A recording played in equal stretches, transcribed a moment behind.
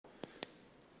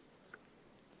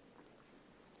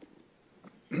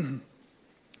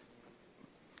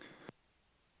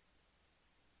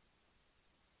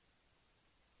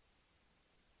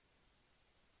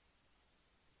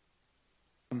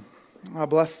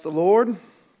Bless the Lord.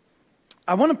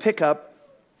 I want to pick up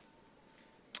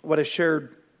what I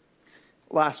shared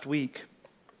last week.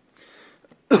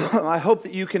 I hope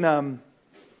that you can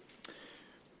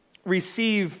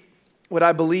receive what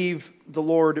I believe the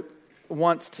Lord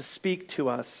wants to speak to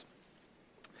us.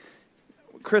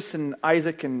 Chris and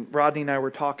Isaac and Rodney and I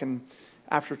were talking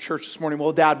after church this morning.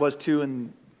 Well, Dad was too,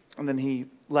 and then he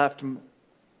left.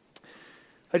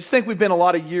 I just think we've been a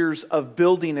lot of years of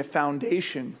building a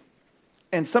foundation.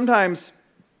 And sometimes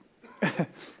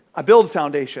I build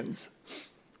foundations.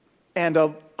 And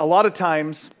a lot of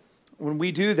times when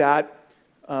we do that,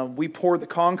 we pour the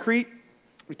concrete,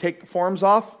 we take the forms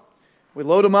off, we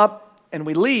load them up, and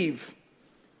we leave.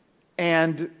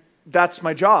 And that's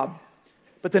my job.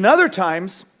 But then other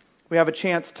times, we have a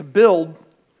chance to build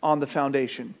on the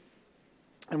foundation.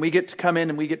 And we get to come in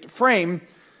and we get to frame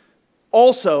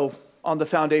also on the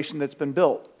foundation that's been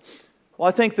built. Well,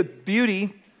 I think the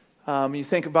beauty, you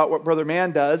think about what Brother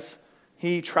Mann does,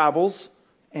 he travels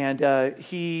and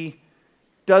he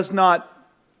does not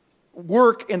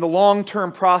work in the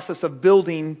long-term process of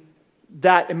building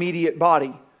that immediate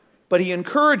body. But he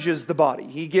encourages the body.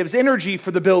 He gives energy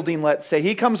for the building, let's say.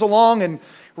 He comes along and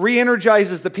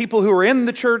re-energizes the people who are in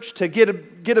the church to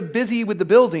get busy with the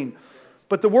building.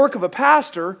 But the work of a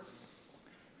pastor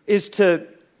is to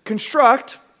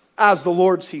construct as the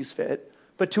Lord sees fit,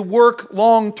 but to work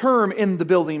long-term in the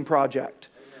building project.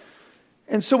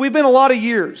 And so we've been a lot of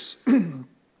years.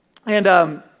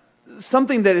 And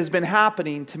something that has been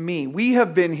happening to me, we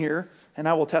have been here, and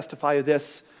I will testify to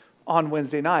this on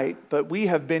Wednesday night, but we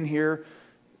have been here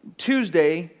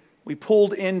Tuesday. We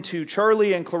pulled into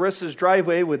Charlie and Clarissa's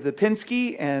driveway with the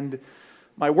Penske and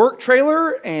my work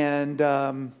trailer and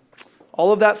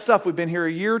all of that stuff. We've been here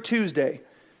a year Tuesday.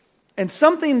 And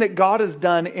something that God has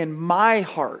done in my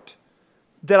heart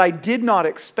that I did not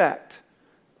expect,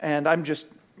 and I'm just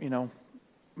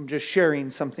sharing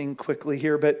something quickly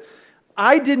here, but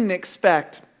I didn't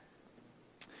expect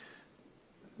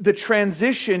the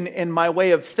transition in my way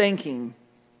of thinking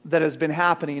that has been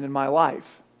happening in my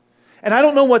life. And I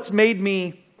don't know what's made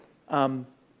me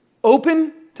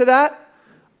open to that.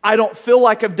 I don't feel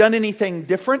like I've done anything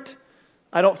different.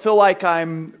 I don't feel like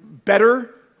I'm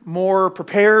better, more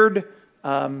prepared,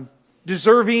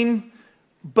 deserving.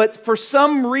 But for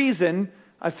some reason,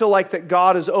 I feel like that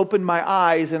God has opened my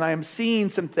eyes and I am seeing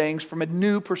some things from a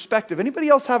new perspective. Anybody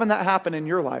else having that happen in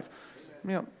your life?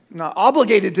 Not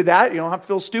obligated to that. You don't have to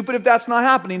feel stupid if that's not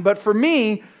happening. But for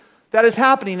me, that is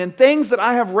happening. And things that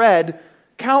I have read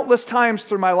countless times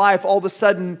through my life all of a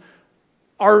sudden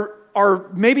are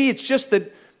maybe it's just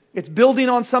that it's building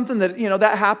on something that,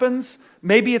 that happens.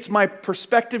 Maybe it's my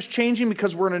perspectives changing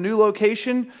because we're in a new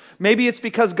location. Maybe it's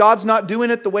because God's not doing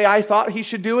it the way I thought He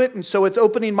should do it. And so it's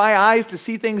opening my eyes to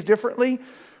see things differently.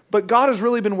 But God has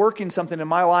really been working something in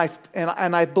my life.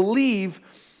 And I believe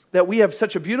that we have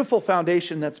such a beautiful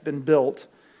foundation that's been built.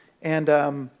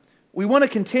 And we want to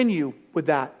continue with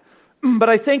that. But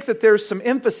I think that there's some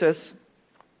emphasis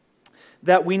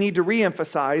that we need to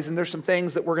re-emphasize. And there's some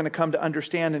things that we're going to come to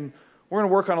understand. And we're going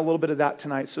to work on a little bit of that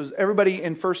tonight. So everybody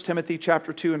in 1 Timothy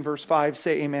chapter 2 and verse 5,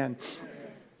 say amen.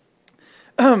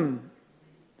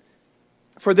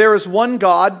 For there is one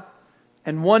God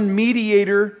and one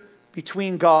mediator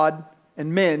between God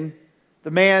and men,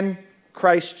 the man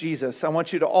Christ Jesus. I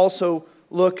want you to also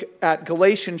look at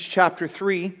Galatians chapter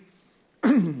 3.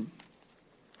 And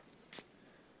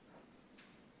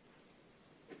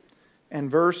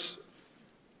verse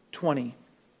 20.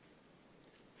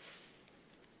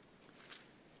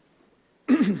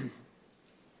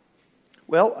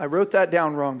 Well, I wrote that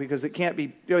down wrong because it can't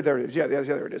be. Oh, there it is. Yeah,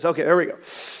 there it is. Okay, there we go.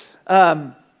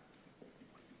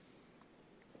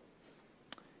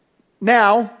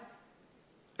 Now,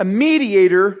 a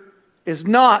mediator is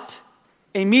not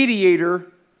a mediator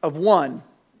of one,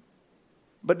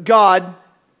 but God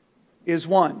is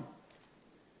one.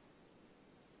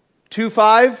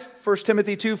 2:5, 1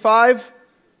 Timothy 2:5,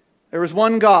 there is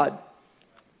one God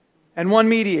and one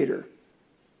mediator.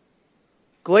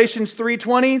 Galatians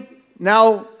 3:20,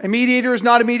 now a mediator is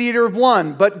not a mediator of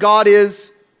one, but God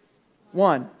is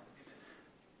one.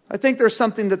 I think there's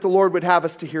something that the Lord would have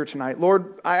us to hear tonight.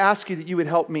 Lord, I ask you that you would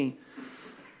help me.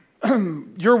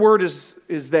 Your word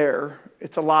is there.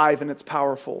 It's alive and it's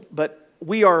powerful. But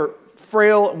we are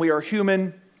frail and we are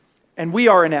human and we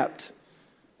are inept.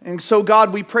 And so,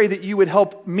 God, we pray that you would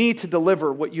help me to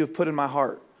deliver what you have put in my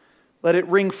heart. Let it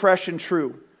ring fresh and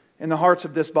true in the hearts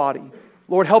of this body.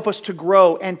 Lord, help us to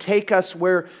grow and take us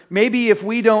where maybe if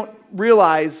we don't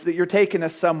realize that you're taking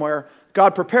us somewhere,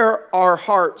 God, prepare our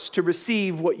hearts to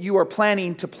receive what you are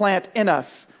planning to plant in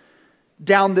us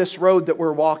down this road that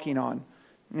we're walking on.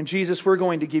 And Jesus, we're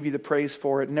going to give you the praise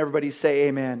for it. And everybody say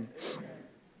amen.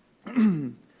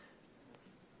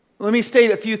 Let me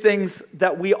state a few things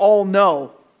that we all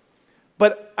know.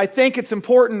 But I think it's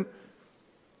important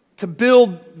to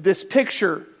build this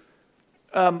picture.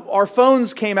 Our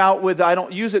phones came out with, I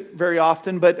don't use it very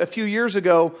often, but a few years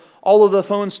ago, all of the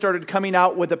phones started coming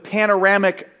out with a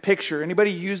panoramic picture.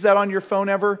 Anybody use that on your phone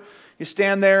ever? You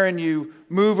stand there and you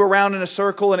move around in a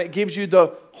circle and it gives you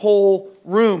the whole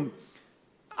room.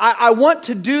 I want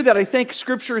to do that. I think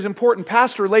Scripture is important.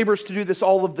 Pastor labors to do this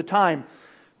all of the time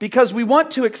because we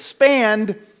want to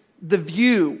expand the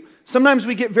view. Sometimes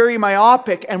we get very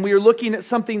myopic and we are looking at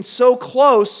something so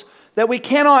close that we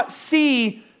cannot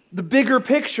see the bigger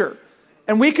picture.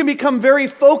 And we can become very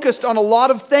focused on a lot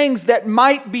of things that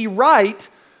might be right,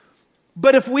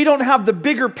 but if we don't have the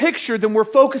bigger picture, then we're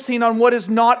focusing on what is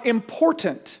not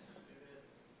important.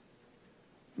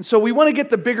 And so we want to get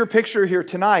the bigger picture here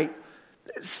tonight.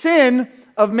 Sin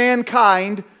of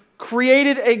mankind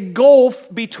created a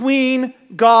gulf between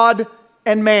God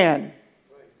and man.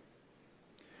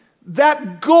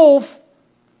 That gulf,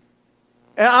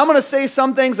 and I'm going to say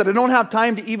some things that I don't have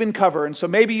time to even cover. And so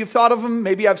maybe you've thought of them,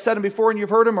 maybe I've said them before and you've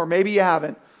heard them, or maybe you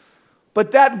haven't.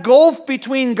 But that gulf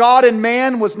between God and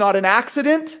man was not an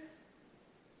accident.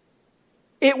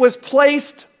 It was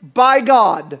placed by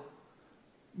God.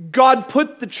 God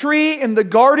put the tree in the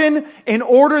garden in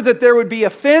order that there would be a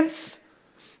fence,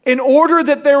 in order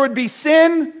that there would be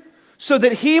sin, so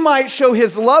that he might show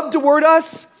his love toward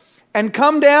us and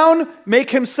come down, make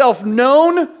himself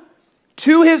known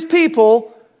to his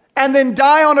people, and then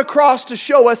die on a cross to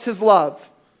show us his love.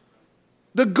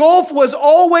 The gulf was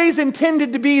always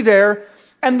intended to be there,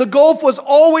 and the gulf was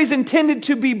always intended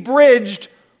to be bridged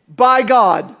by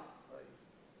God.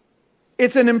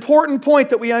 It's an important point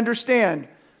that we understand.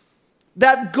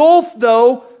 That gulf,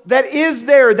 though, that is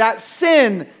there, that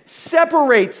sin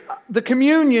separates the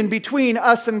communion between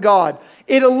us and God.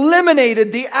 It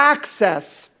eliminated the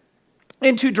access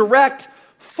into direct,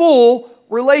 full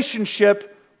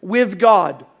relationship with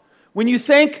God. When you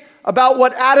think about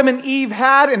what Adam and Eve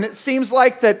had, and it seems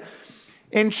like that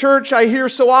in church I hear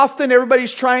so often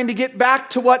everybody's trying to get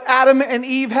back to what Adam and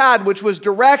Eve had, which was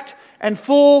direct and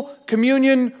full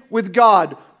communion with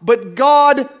God. But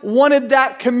God wanted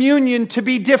that communion to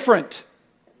be different.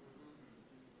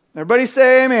 Everybody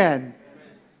say amen.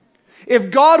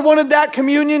 If God wanted that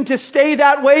communion to stay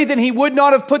that way, then he would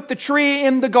not have put the tree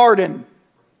in the garden.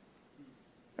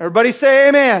 Everybody say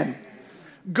amen.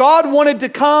 God wanted to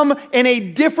come in a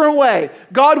different way.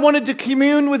 God wanted to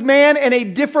commune with man in a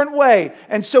different way.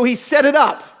 And so he set it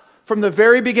up from the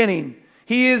very beginning.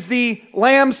 He is the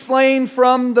lamb slain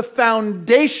from the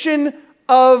foundation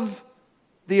of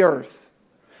the earth.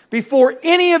 Before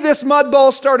any of this mud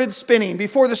ball started spinning,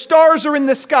 before the stars are in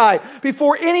the sky,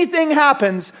 before anything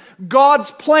happens,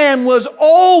 God's plan was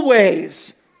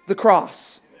always the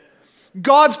cross.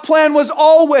 God's plan was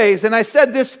always, and I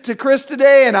said this to Chris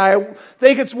today, and I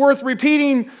think it's worth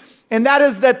repeating, and that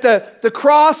is that the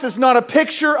cross is not a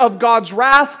picture of God's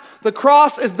wrath. The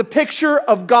cross is the picture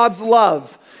of God's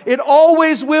love. It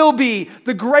always will be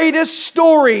the greatest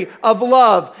story of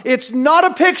love. It's not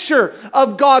a picture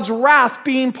of God's wrath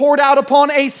being poured out upon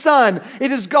a son.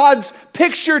 It is God's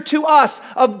picture to us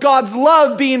of God's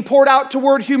love being poured out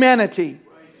toward humanity.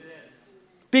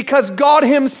 Because God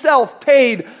himself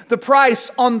paid the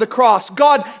price on the cross.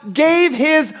 God gave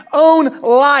his own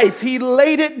life. He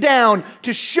laid it down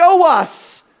to show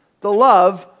us the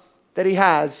love that he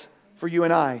has for you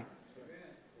and I.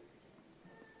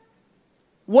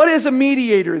 What is a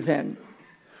mediator then?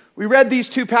 We read these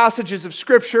two passages of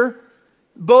Scripture,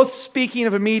 both speaking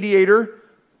of a mediator,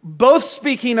 both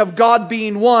speaking of God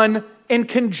being one in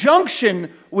conjunction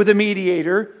with a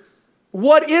mediator.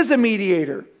 What is a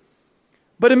mediator?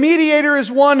 But a mediator is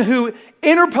one who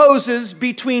interposes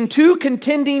between two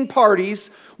contending parties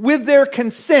with their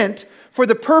consent for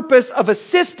the purpose of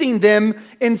assisting them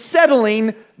in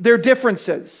settling their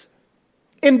differences.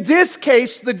 In this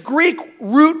case, the Greek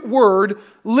root word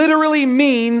literally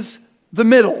means the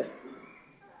middle.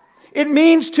 It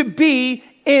means to be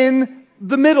in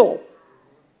the middle.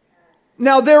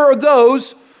 Now, there are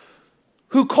those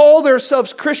who call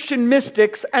themselves Christian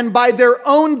mystics and by their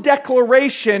own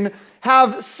declaration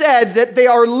have said that they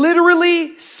are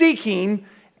literally seeking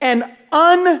an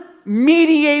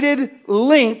unmediated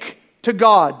link to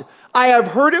God. I have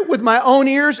heard it with my own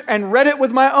ears and read it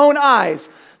with my own eyes.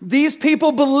 These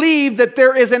people believe that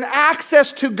there is an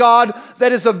access to God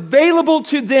that is available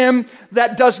to them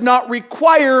that does not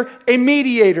require a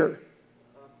mediator.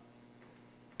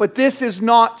 But this is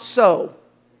not so.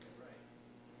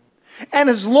 And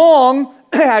as long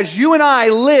as you and I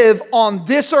live on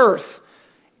this earth,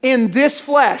 in this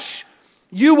flesh,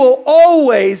 you will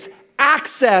always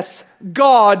access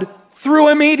God through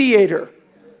a mediator.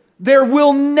 There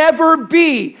will never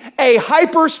be a I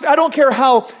don't care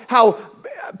how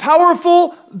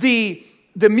powerful the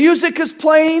music is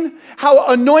playing, how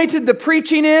anointed the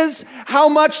preaching is, how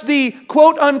much the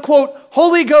quote unquote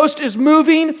Holy Ghost is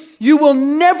moving, you will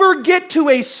never get to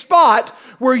a spot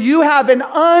where you have an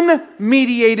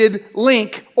unmediated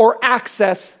link or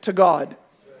access to God.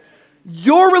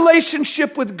 Your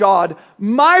relationship with God,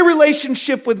 my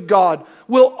relationship with God,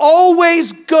 will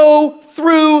always go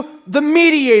through the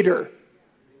mediator.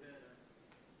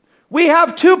 We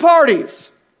have two parties,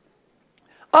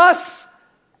 us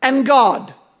and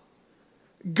God.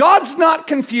 God's not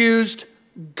confused,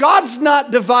 God's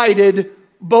not divided,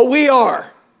 but we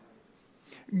are.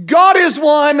 God is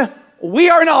one, we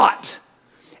are not.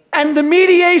 And the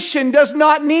mediation does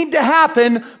not need to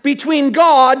happen between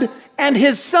God and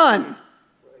His Son.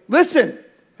 Listen,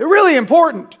 it's really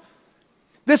important.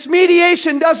 This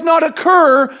mediation does not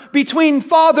occur between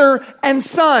Father and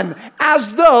Son,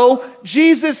 as though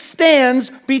Jesus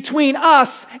stands between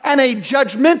us and a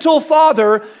judgmental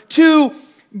Father to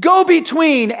go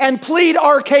between and plead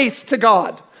our case to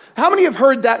God. How many have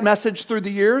heard that message through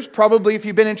the years? Probably if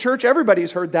you've been in church,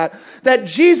 everybody's heard that. That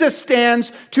Jesus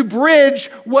stands to bridge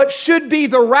what should be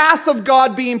the wrath of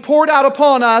God being poured out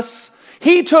upon us.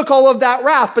 He took all of that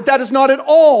wrath, but that is not at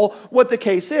all what the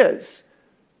case is.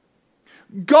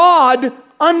 God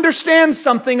understands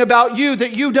something about you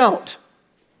that you don't.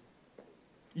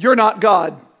 You're not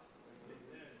God.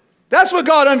 That's what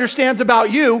God understands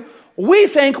about you. We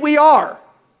think we are.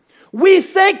 We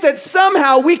think that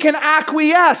somehow we can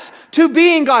acquiesce to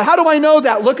being God. How do I know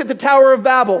that? Look at the Tower of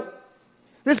Babel.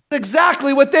 This is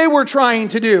exactly what they were trying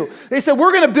to do. They said,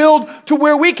 we're going to build to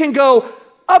where we can go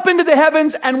up into the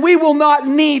heavens and we will not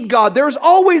need God. There's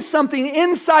always something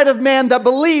inside of man that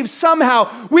believes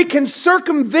somehow we can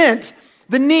circumvent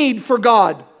the need for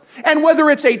God. And whether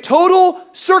it's a total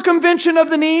circumvention of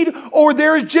the need or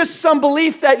there's just some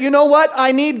belief that, you know what,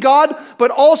 I need God, but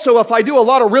also if I do a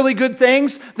lot of really good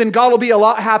things, then God will be a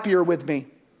lot happier with me.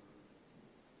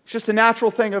 It's just a natural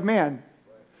thing of man.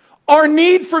 Our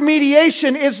need for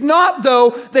mediation is not,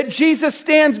 though, that Jesus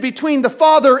stands between the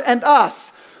Father and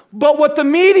us. But what the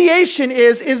mediation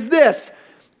is this.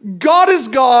 God is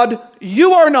God,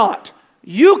 you are not.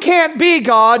 You can't be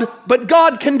God, but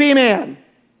God can be man.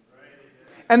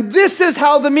 And this is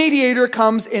how the mediator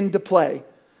comes into play.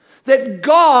 That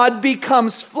God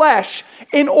becomes flesh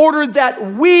in order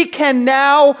that we can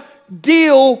now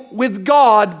deal with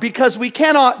God because we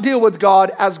cannot deal with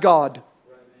God as God.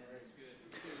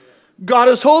 God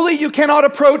is holy, you cannot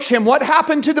approach Him. What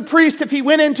happened to the priest if he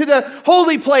went into the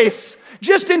holy place?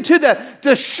 Just into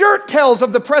the shirt tails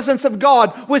of the presence of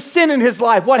God with sin in his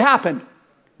life. What happened?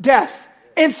 Death.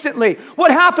 Instantly.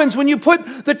 What happens when you put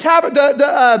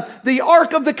the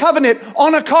Ark of the Covenant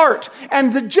on a cart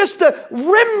and just the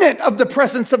remnant of the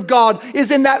presence of God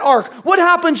is in that Ark? What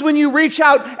happens when you reach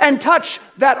out and touch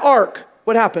that Ark?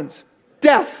 What happens?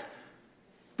 Death.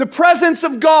 The presence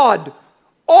of God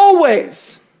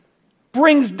always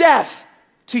brings death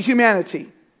to humanity.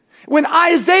 When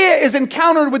Isaiah is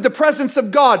encountered with the presence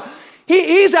of God,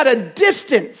 he's at a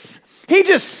distance. He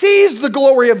just sees the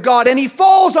glory of God and he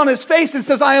falls on his face and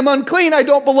says, I am unclean, I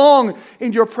don't belong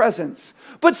in your presence.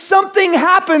 But something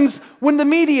happens when the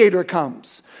mediator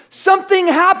comes. Something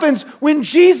happens when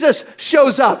Jesus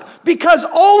shows up because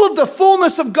all of the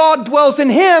fullness of God dwells in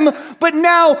him, but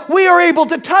now we are able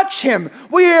to touch him.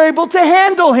 We are able to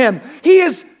handle him. He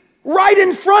is right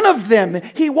in front of them.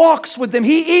 He walks with them.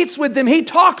 He eats with them. He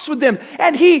talks with them.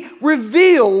 And he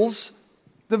reveals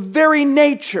the very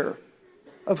nature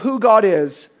of who God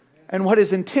is and what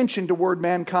his intention toward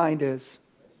mankind is.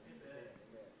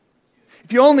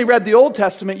 If you only read the Old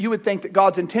Testament, you would think that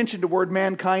God's intention toward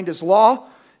mankind is law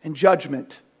and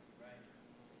judgment.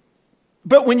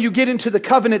 But when you get into the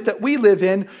covenant that we live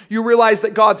in, you realize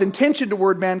that God's intention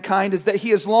toward mankind is that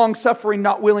he is long-suffering,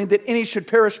 not willing that any should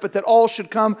perish, but that all should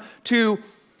come to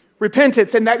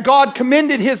repentance. And that God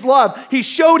commended his love. He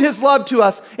showed his love to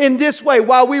us in this way.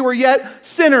 While we were yet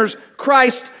sinners,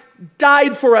 Christ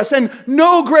died for us. And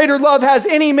no greater love has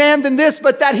any man than this,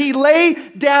 but that he lay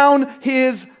down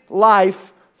his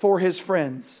life for his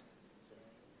friends.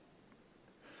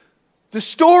 The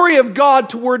story of God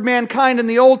toward mankind in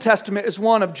the Old Testament is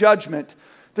one of judgment.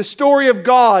 The story of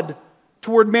God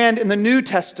toward man in the New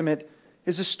Testament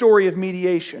is a story of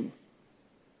mediation.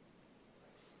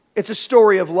 It's a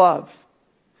story of love.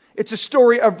 It's a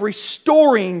story of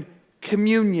restoring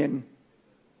communion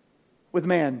with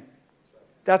man.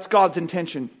 That's God's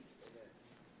intention.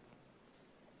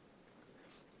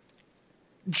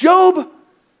 Job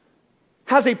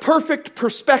has a perfect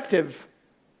perspective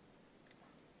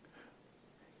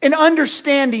in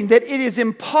understanding that it is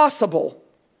impossible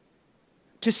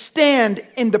to stand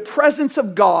in the presence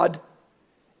of God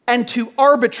and to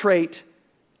arbitrate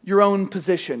your own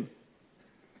position.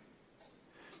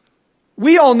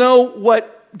 We all know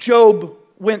what Job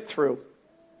went through.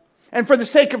 And for the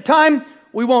sake of time,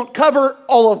 we won't cover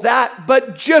all of that,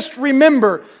 but just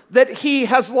remember that he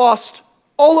has lost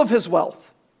all of his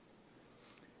wealth,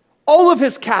 all of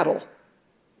his cattle.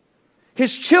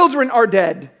 His children are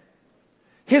dead.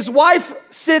 His wife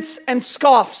sits and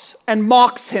scoffs and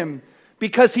mocks him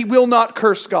because he will not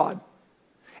curse God.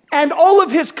 And all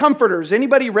of his comforters.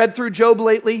 Anybody read through Job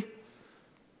lately?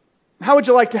 How would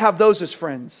you like to have those as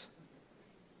friends?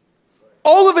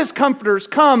 All of his comforters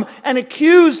come and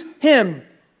accuse him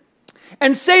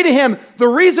and say to him, the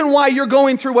reason why you're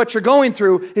going through what you're going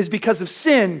through is because of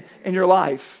sin in your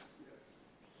life.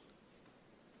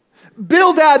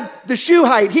 Bildad the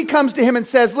Shuhite, he comes to him and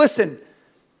says, listen,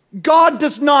 God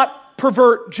does not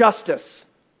pervert justice.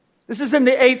 This is in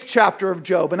the 8th chapter of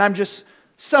Job, and I'm just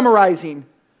summarizing.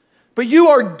 But you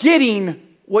are getting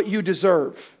what you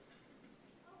deserve.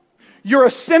 You're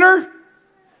a sinner.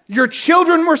 Your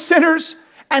children were sinners,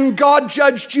 and God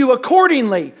judged you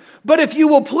accordingly. But if you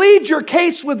will plead your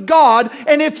case with God,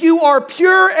 and if you are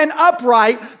pure and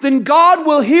upright, then God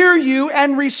will hear you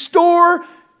and restore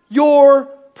your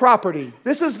property.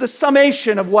 This is the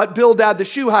summation of what Bildad the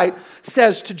Shuhite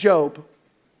says to Job.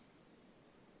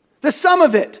 The sum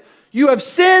of it, you have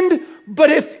sinned,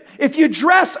 but if you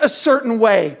dress a certain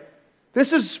way,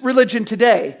 this is religion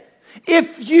today.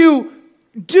 If you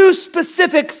do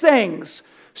specific things,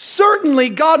 certainly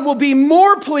God will be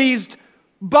more pleased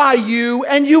by you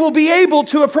and you will be able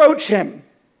to approach him.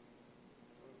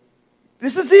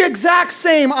 This is the exact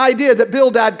same idea that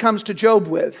Bildad comes to Job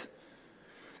with.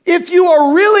 If you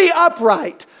are really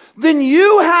upright, then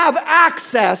you have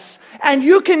access and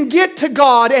you can get to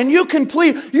God and you can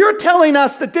plead. You're telling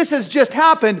us that this has just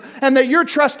happened and that you're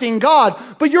trusting God,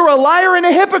 but you're a liar and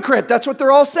a hypocrite. That's what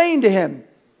they're all saying to him.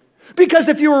 Because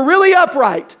if you were really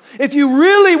upright, if you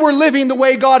really were living the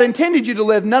way God intended you to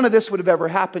live, none of this would have ever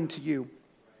happened to you.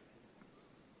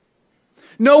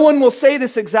 No one will say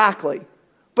this exactly,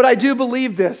 but I do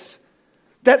believe this,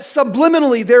 that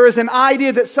subliminally there is an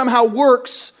idea that somehow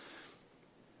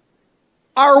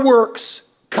our works,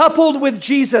 coupled with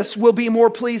Jesus, will be more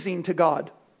pleasing to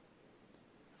God.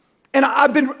 And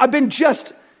I've been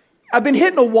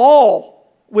hitting a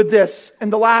wall with this in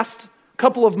the last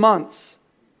couple of months.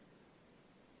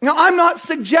 Now, I'm not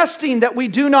suggesting that we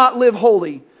do not live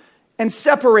holy and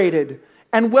separated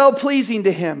and well-pleasing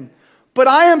to him, but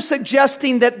I am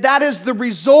suggesting that that is the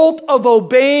result of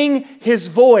obeying his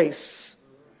voice,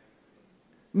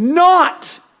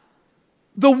 not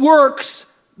the works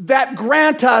that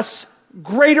grant us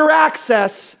greater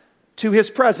access to his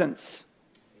presence.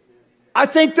 I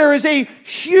think there is a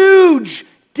huge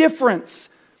difference.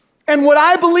 And what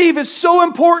I believe is so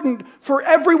important for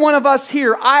every one of us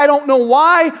here, I don't know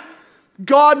why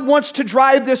God wants to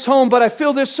drive this home, but I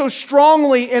feel this so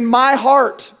strongly in my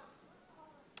heart.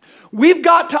 We've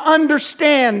got to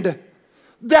understand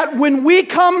that when we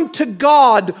come to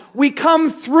God, we come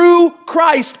through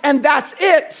Christ, and that's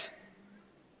it.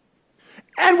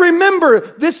 And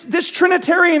remember, this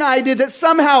Trinitarian idea that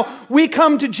somehow we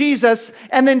come to Jesus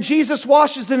and then Jesus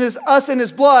washes us in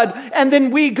his blood and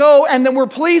then we go and then we're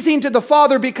pleasing to the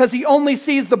Father because he only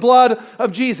sees the blood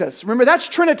of Jesus. Remember, that's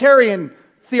Trinitarian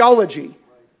theology.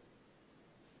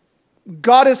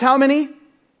 God is how many?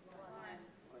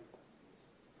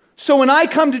 So when I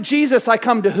come to Jesus, I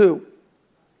come to who?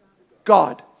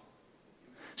 God.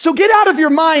 So get out of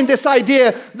your mind this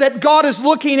idea that God is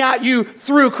looking at you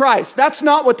through Christ. That's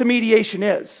not what the mediation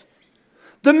is.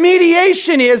 The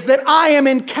mediation is that I am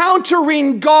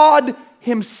encountering God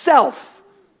himself.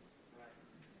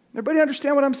 Everybody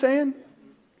understand what I'm saying?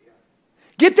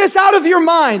 Get this out of your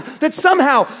mind that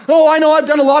somehow, I know I've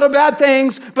done a lot of bad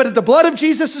things, but the blood of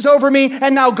Jesus is over me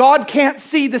and now God can't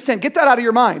see the sin. Get that out of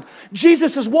your mind.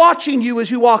 Jesus is watching you as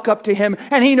you walk up to him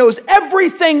and he knows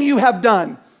everything you have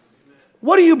done.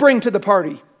 What do you bring to the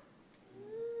party?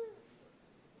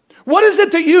 What is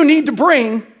it that you need to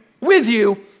bring with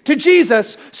you to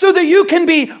Jesus so that you can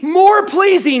be more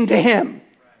pleasing to him?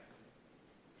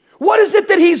 What is it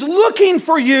that he's looking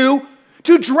for you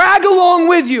to drag along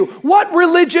with you? What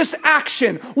religious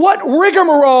action, what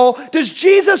rigmarole does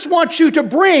Jesus want you to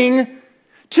bring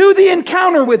to the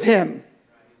encounter with him?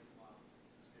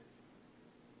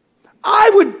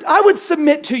 I would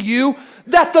submit to you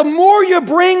that the more you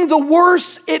bring, the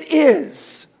worse it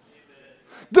is.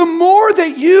 The more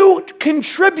that you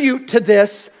contribute to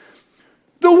this,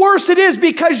 the worse it is,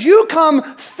 because you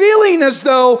come feeling as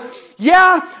though,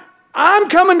 yeah, I'm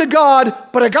coming to God,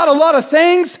 but I got a lot of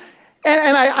things.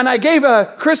 And I gave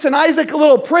Chris and Isaac a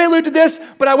little prelude to this,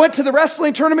 but I went to the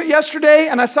wrestling tournament yesterday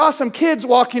and I saw some kids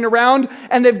walking around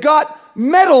and they've got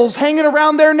medals hanging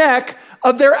around their neck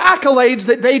of their accolades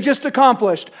that they just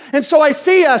accomplished. And so I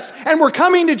see us and we're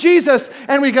coming to Jesus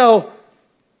and we go,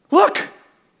 look,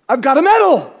 I've got a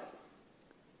medal.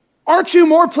 Aren't you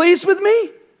more pleased with me?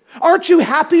 Aren't you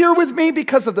happier with me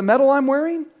because of the medal I'm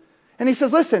wearing? And he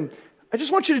says, listen, I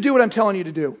just want you to do what I'm telling you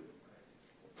to do.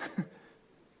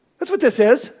 That's what this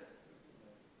is.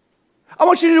 I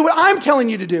want you to do what I'm telling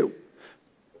you to do.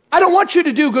 I don't want you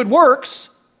to do good works.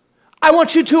 I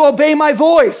want you to obey my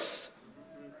voice.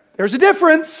 There's a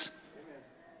difference.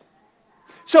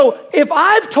 So if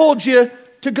I've told you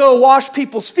to go wash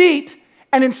people's feet,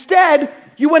 and instead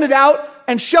you went out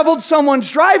and shoveled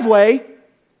someone's driveway,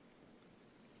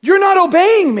 you're not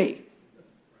obeying me.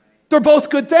 They're both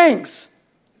good things.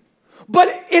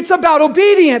 But it's about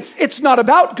obedience. It's not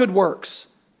about good works.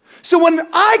 So when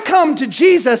I come to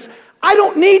Jesus, I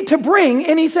don't need to bring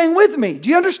anything with me. Do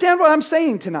you understand what I'm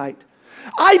saying tonight?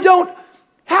 I don't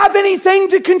have anything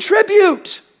to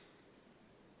contribute.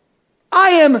 I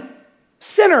am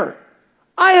sinner.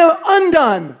 I am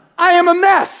undone. I am a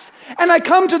mess. And I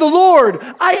come to the Lord.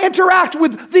 I interact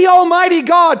with the Almighty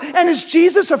God. And is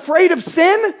Jesus afraid of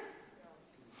sin?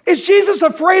 Is Jesus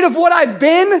afraid of what I've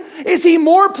been? Is he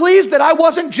more pleased that I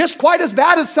wasn't just quite as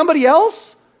bad as somebody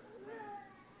else?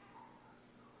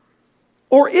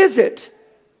 Or is it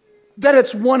that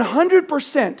it's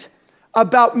 100%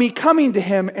 about me coming to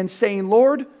him and saying,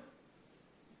 Lord,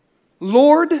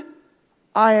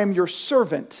 I am your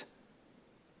servant.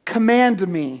 Command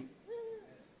me.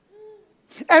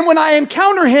 And when I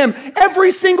encounter him,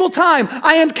 every single time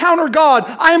I encounter God,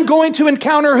 I am going to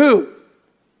encounter who?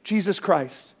 Jesus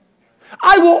Christ.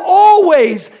 I will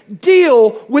always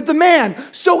deal with the man.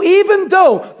 So even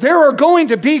though there are going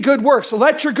to be good works,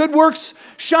 let your good works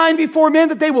shine before men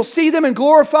that they will see them and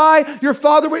glorify your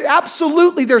Father.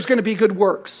 Absolutely, there's going to be good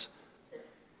works.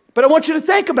 But I want you to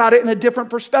think about it in a different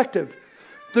perspective.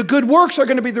 The good works are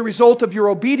going to be the result of your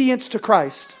obedience to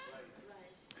Christ.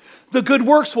 The good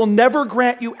works will never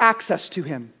grant you access to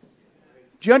him.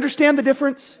 Do you understand the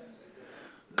difference?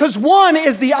 Because one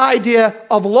is the idea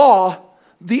of law.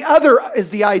 The other is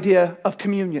the idea of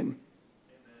communion.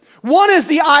 One is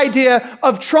the idea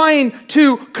of trying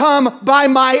to come by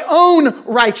my own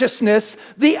righteousness.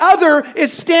 The other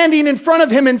is standing in front of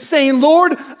him and saying,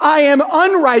 Lord, I am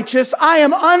unrighteous. I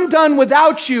am undone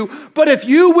without you. But if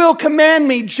you will command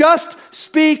me, just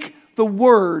speak the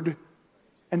word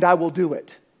and I will do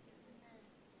it.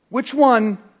 Which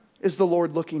one is the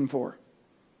Lord looking for?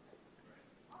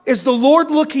 Is the Lord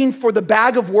looking for the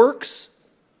bag of works?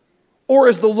 Or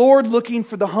is the Lord looking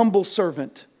for the humble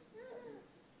servant?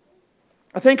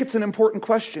 I think it's an important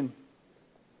question.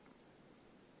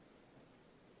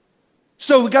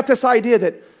 So we got this idea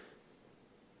that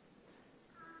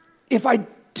if I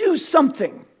do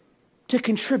something to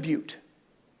contribute,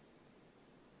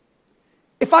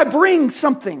 if I bring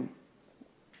something,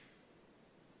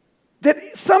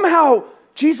 that somehow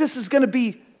Jesus is going to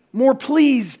be more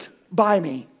pleased by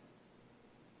me.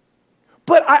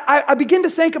 But I begin to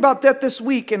think about that this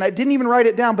week, and I didn't even write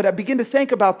it down, but I begin to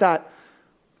think about that,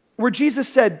 where Jesus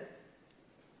said,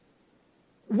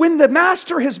 when the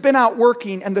master has been out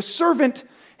working and the servant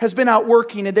has been out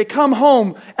working and they come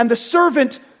home and the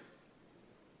servant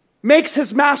makes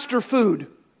his master food,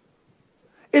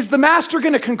 is the master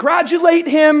going to congratulate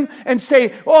him and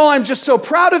say, oh, I'm just so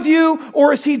proud of you?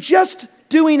 Or is he just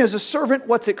doing as a servant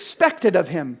what's expected of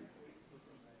him?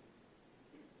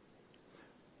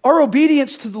 Our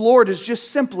obedience to the Lord is just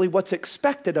simply what's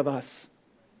expected of us.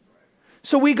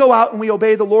 So we go out and we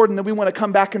obey the Lord and then we want to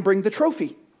come back and bring the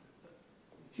trophy.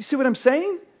 You see what I'm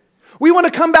saying? We want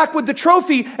to come back with the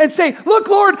trophy and say, look,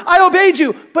 Lord, I obeyed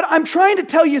you, but I'm trying to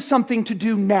tell you something to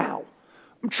do now.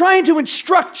 I'm trying to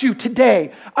instruct you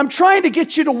today. I'm trying to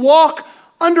get you to walk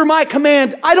under my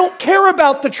command. I don't care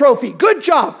about the trophy. Good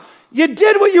job. You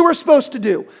did what you were supposed to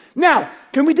do. Now,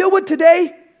 can we deal with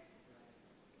today?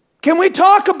 Can we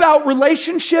talk about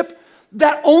relationship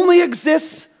that only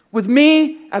exists with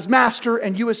me as master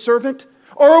and you as servant?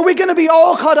 Or are we going to be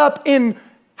all caught up in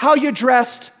how you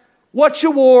dressed, what you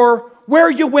wore, where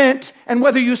you went and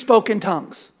whether you spoke in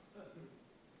tongues.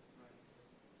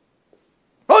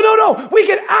 Oh, no, we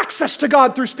get access to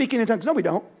God through speaking in tongues. No, we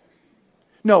don't.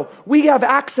 No, we have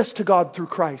access to God through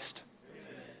Christ.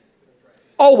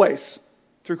 Always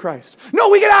through Christ. No,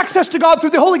 we get access to God through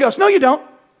the Holy Ghost. No, you don't.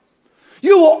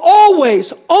 You will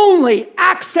always only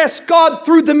access God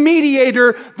through the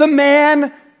mediator, the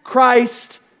man,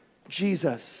 Christ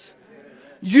Jesus.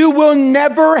 You will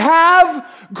never have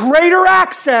greater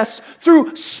access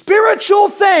through spiritual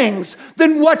things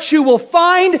than what you will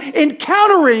find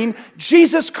encountering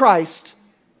Jesus Christ,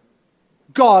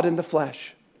 God in the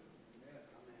flesh.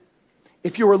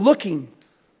 If you are looking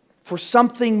for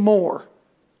something more,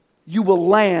 you will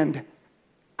land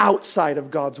outside of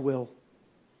God's will.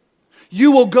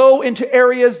 You will go into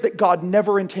areas that God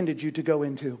never intended you to go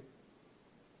into.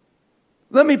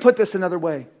 Let me put this another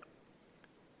way.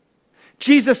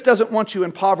 Jesus doesn't want you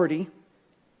in poverty.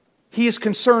 He is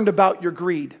concerned about your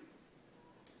greed.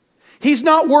 He's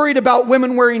not worried about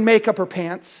women wearing makeup or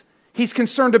pants. He's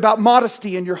concerned about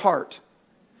modesty in your heart.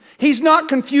 He's not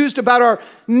confused about our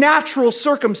natural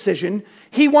circumcision.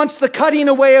 He wants the cutting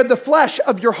away of the flesh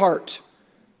of your heart.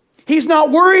 He's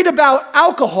not worried about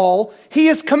alcohol. He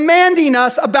is commanding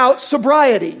us about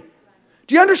sobriety.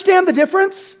 Do you understand the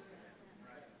difference?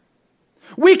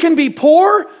 We can be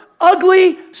poor,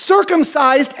 ugly,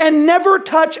 circumcised, and never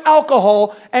touch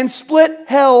alcohol and split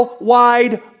hell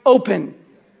wide open.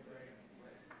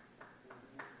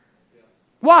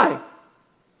 Why?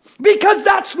 Because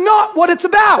that's not what it's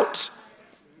about.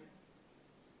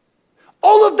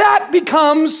 All of that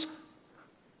becomes,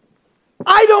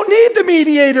 I don't need the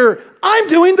mediator. I'm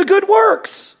doing the good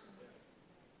works.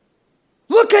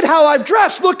 Look at how I've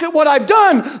dressed. Look at what I've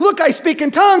done. Look, I speak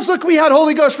in tongues. Look, we had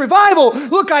Holy Ghost revival.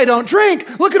 Look, I don't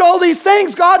drink. Look at all these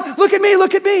things, God. Look at me.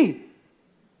 Look at me.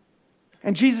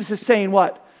 And Jesus is saying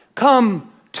what?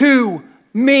 Come to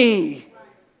me.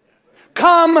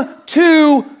 Come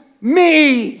to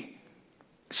me.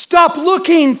 Stop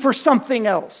looking for something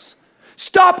else.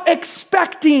 Stop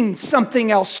expecting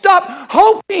something else. Stop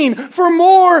hoping for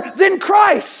more than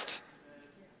Christ.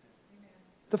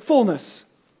 The fullness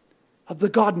of the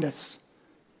Godness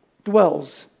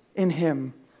dwells in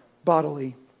him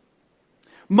bodily.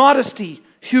 Modesty,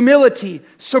 humility,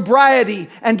 sobriety,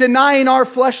 and denying our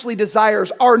fleshly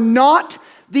desires are not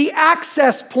the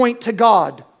access point to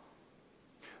God.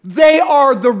 They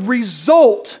are the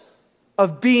result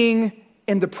of being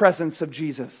in the presence of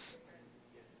Jesus.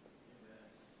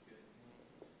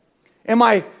 Am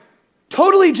I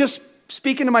totally just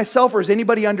speaking to myself, or is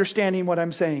anybody understanding what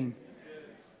I'm saying?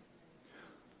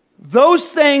 Those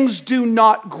things do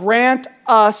not grant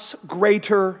us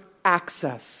greater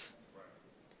access.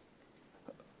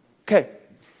 Okay.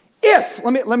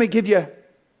 Let me give you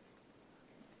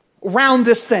round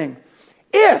this thing.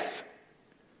 If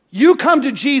you come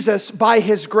to Jesus by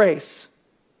his grace,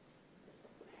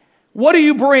 what do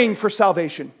you bring for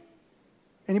salvation?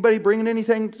 Anybody bringing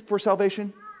anything for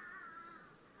salvation?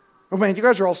 Oh man, you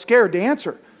guys are all scared to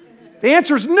answer. The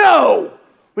answer is no.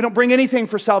 We don't bring anything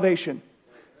for salvation.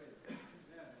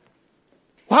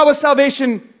 How was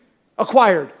salvation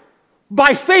acquired?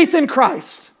 By faith in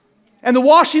Christ and the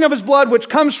washing of his blood, which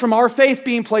comes from our faith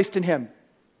being placed in him.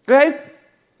 Okay?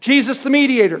 Jesus the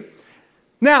mediator.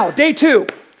 Now, day 2.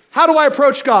 How do I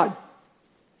approach God?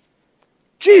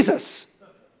 Jesus,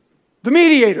 the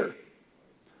mediator.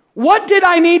 What did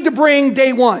I need to bring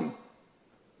day 1?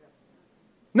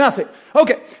 Nothing.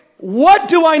 Okay. What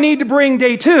do I need to bring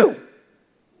day 2?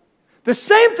 The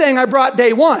same thing I brought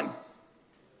day 1.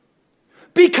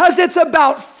 Because it's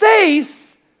about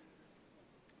faith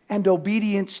and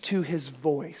obedience to his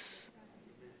voice.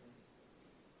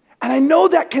 And I know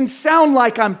that can sound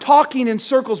like I'm talking in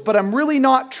circles, but I'm really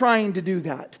not trying to do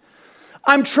that.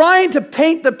 I'm trying to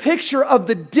paint the picture of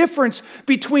the difference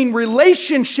between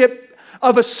relationship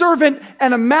of a servant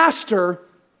and a master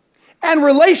and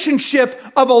relationship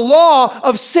of a law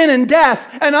of sin and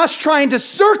death and us trying to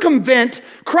circumvent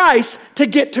Christ to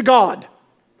get to God.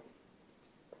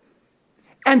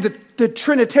 And the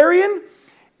Trinitarian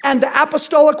and the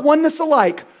apostolic oneness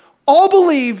alike all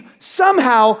believe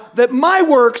somehow that my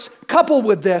works couple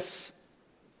with this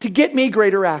to get me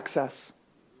greater access.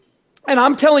 And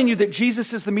I'm telling you that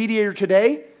Jesus is the mediator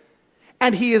today,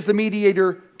 and he is the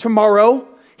mediator tomorrow.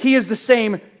 He is the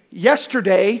same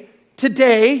yesterday,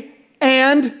 today,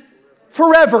 and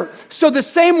forever. So the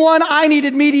same one I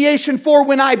needed mediation for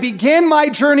when I began my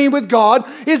journey with God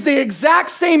is the exact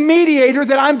same mediator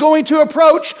that I'm going to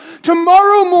approach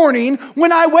tomorrow morning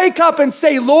when I wake up and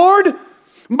say, Lord,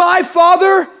 my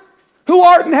Father who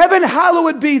art in heaven,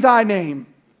 hallowed be thy name.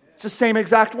 It's the same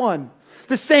exact one.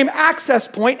 the same access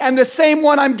point, and the same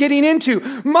one I'm getting into.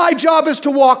 My job is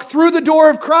to walk through the door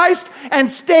of Christ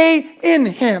and stay in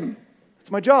Him.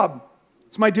 It's my job.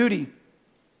 It's my duty.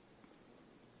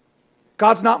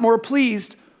 God's not more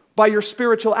pleased by your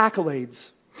spiritual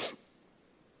accolades.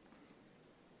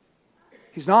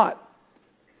 He's not.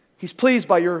 He's pleased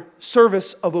by your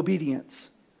service of obedience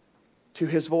to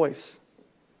His voice.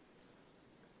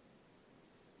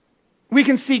 We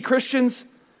can see Christians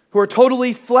who are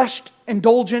totally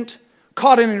flesh-indulgent,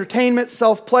 caught in entertainment,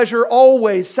 self-pleasure,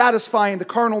 always satisfying the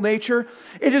carnal nature.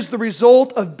 It is the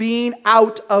result of being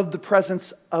out of the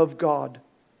presence of God.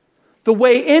 The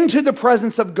way into the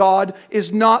presence of God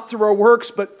is not through our works,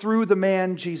 but through the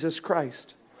man Jesus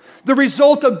Christ. The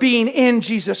result of being in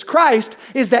Jesus Christ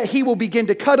is that He will begin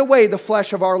to cut away the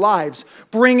flesh of our lives,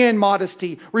 bring in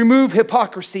modesty, remove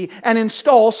hypocrisy, and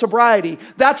install sobriety.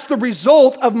 That's the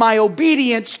result of my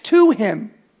obedience to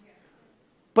Him.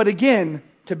 But again,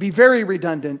 to be very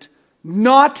redundant,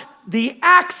 not the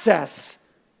access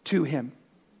to Him.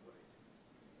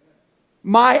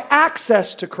 My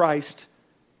access to Christ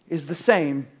is the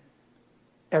same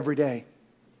every day.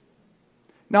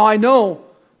 Now I know,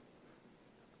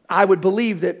 I would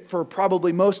believe that for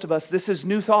probably most of us, this is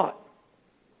new thought.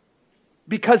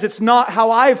 Because it's not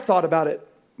how I've thought about it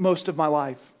most of my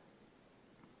life.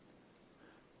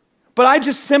 But I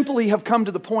just simply have come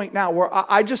to the point now where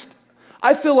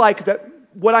I feel like that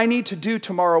what I need to do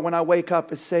tomorrow when I wake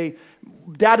up is say,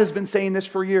 Dad has been saying this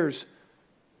for years.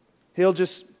 He'll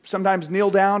just sometimes kneel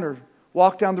down or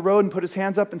walk down the road and put his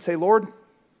hands up and say, Lord,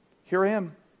 here I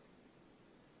am.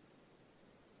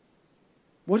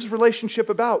 What is relationship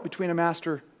about between a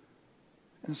master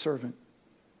and a servant?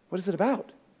 What is it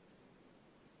about?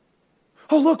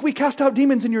 Oh, look, we cast out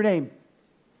demons in your name.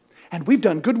 And we've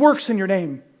done good works in your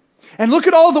name. And look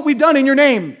at all that we've done in your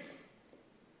name.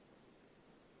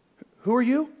 Who are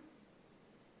you?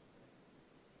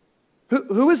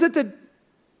 Who is it that...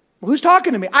 Who's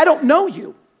talking to me? I don't know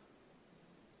you.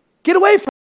 Get away from me.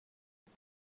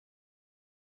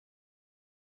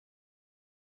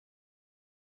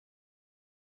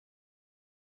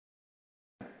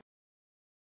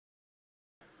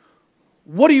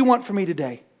 What do you want from me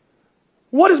today?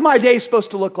 What is my day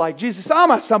supposed to look like? Jesus, I'm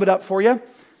going to sum it up for you.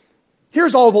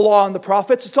 Here's all the law and the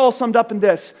prophets. It's all summed up in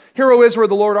this. Hear, O Israel,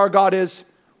 the Lord our God is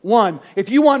one. If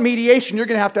you want mediation, you're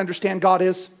going to have to understand God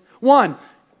is one.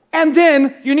 And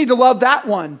then you need to love that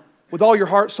one with all your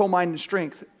heart, soul, mind, and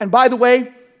strength. And by the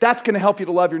way, that's going to help you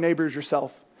to love your neighbor as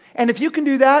yourself. And if you can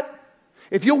do that,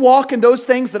 if you'll walk in those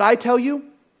things that I tell you,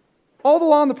 all the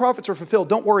law and the prophets are fulfilled.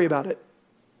 Don't worry about it.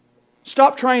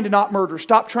 Stop trying to not murder.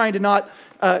 Stop trying to not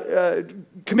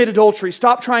commit adultery.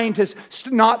 Stop trying to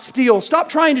not steal. Stop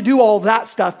trying to do all that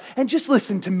stuff and just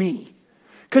listen to me.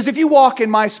 Because if you walk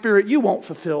in my spirit, you won't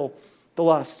fulfill the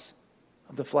lusts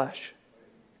of the flesh.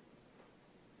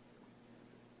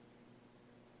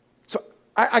 So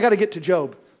I got to get to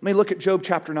Job. Let me look at Job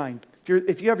chapter 9.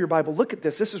 If you have your Bible, look at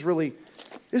this. This is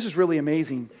really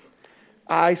amazing.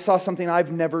 I saw something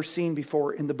I've never seen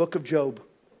before in the book of Job.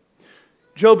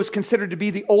 Job is considered to be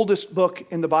the oldest book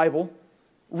in the Bible,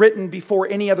 written before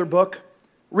any other book,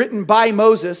 written by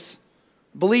Moses.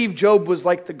 I believe Job was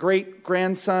like the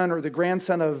great-grandson or the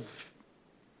grandson of,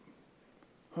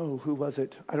 who was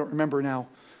it? I don't remember now.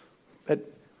 But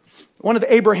one of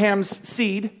Abraham's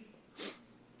seed.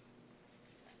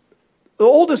 The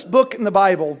oldest book in the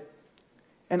Bible.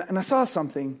 And I saw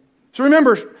something. So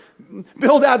remember,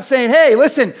 Bildad saying, hey,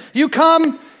 listen, you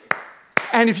come...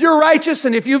 And if you're righteous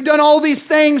and if you've done all these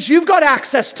things, you've got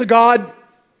access to God.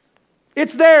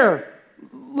 It's there.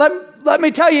 Let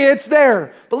me tell you, it's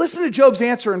there. But listen to Job's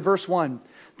answer in verse 1.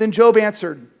 Then Job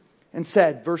answered and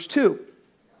said, verse 2,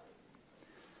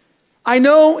 I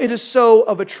know it is so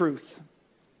of a truth,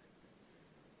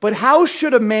 but how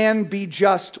should a man be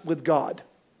just with God?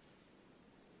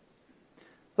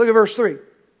 Look at verse 3.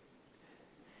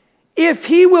 If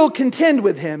he will contend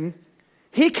with him,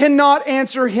 he cannot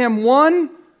answer him 1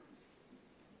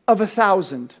 of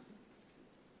 1,000.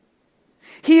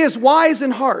 He is wise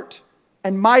in heart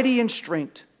and mighty in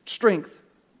strength.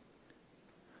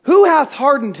 Who hath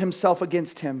hardened himself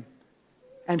against him,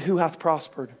 and who hath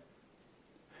prospered?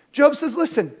 Job says,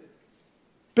 listen,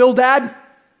 Bildad,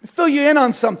 I'll fill you in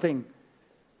on something.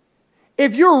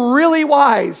 If you're really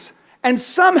wise and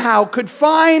somehow could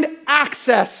find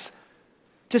access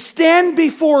to stand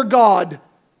before God,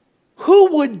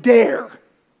 who would dare?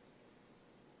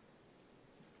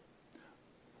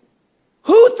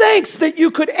 Who thinks that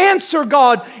you could answer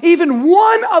God even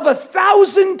 1 of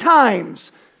 1,000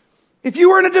 times if you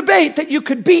were in a debate that you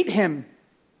could beat him?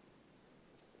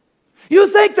 You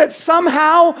think that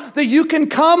somehow that you can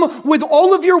come with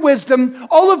all of your wisdom,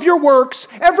 all of your works,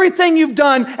 everything you've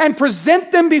done, and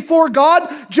present them before God?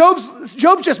 Job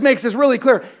just makes this really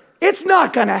clear. It's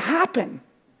not going to happen.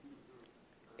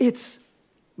 It's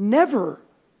never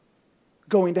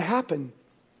going to happen.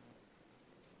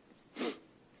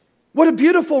 What a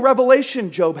beautiful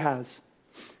revelation Job has.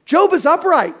 Job is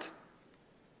upright.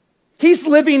 He's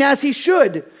living as he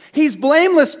should. He's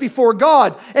blameless before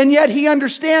God, and yet he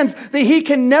understands that he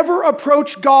can never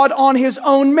approach God on his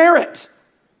own merit.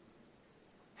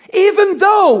 Even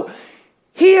though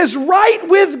he is right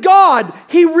with God,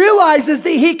 he realizes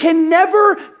that he can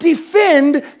never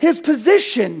defend his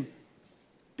position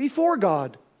before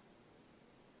God.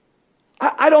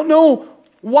 I don't know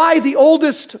why the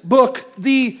oldest book,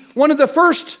 one of the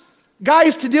first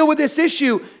guys to deal with this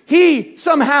issue, he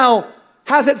somehow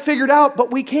has it figured out,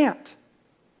 but we can't.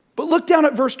 But look down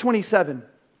at verse 27.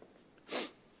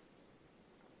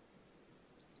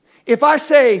 If I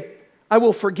say, I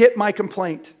will forget my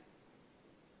complaint,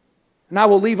 and I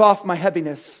will leave off my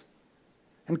heaviness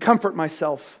and comfort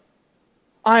myself,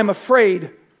 I am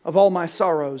afraid of all my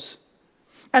sorrows.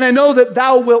 And I know that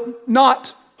thou wilt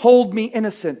not hold me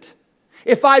innocent.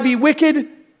 If I be wicked,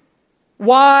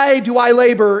 why do I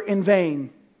labor in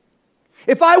vain?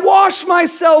 If I wash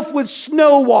myself with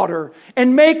snow water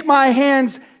and make my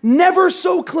hands never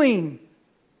so clean,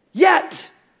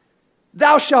 yet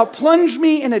thou shalt plunge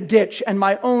me in a ditch, and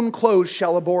my own clothes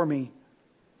shall abhor me.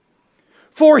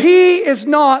 For he is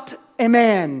not a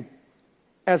man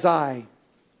as I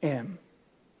am,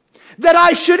 that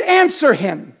I should answer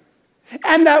him,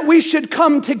 and that we should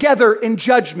come together in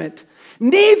judgment.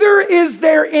 Neither is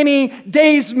there any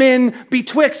daysman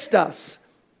betwixt us,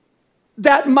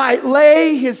 that might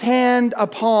lay his hand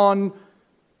upon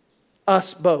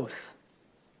us both.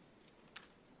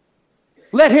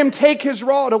 Let him take his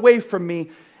rod away from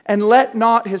me, and let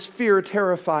not his fear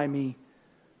terrify me.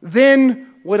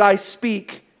 Then would I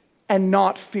speak and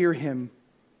not fear him.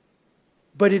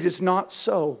 But it is not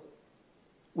so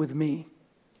with me.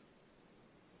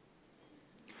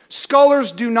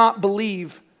 Scholars do not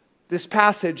believe this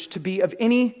passage to be of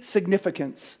any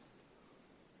significance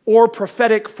or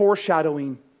prophetic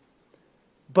foreshadowing,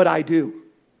 but I do.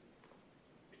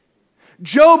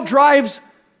 Job drives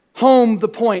home the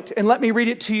point, and let me read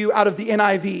it to you out of the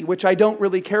NIV, which I don't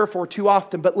really care for too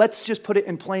often, but let's just put it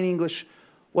in plain English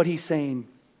what he's saying.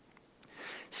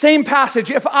 Same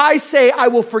passage. If I say I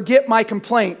will forget my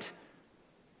complaint,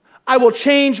 I will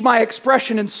change my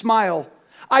expression and smile.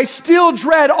 I still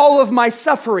dread all of my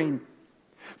suffering,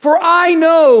 for I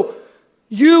know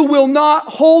you will not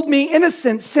hold me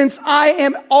innocent. Since I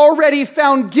am already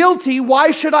found guilty,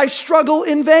 why should I struggle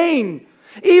in vain?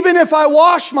 Even if I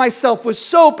wash myself with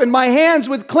soap and my hands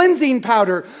with cleansing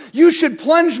powder, you should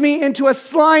plunge me into a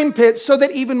slime pit so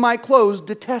that even my clothes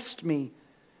detest me.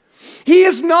 He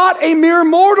is not a mere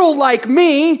mortal like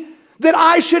me, that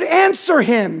I should answer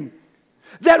him,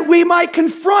 that we might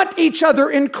confront each other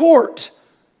in court.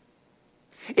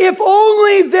 If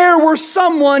only there were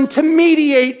someone to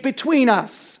mediate between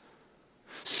us,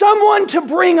 someone to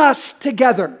bring us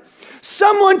together,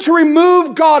 someone to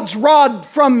remove God's rod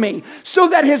from me so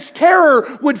that his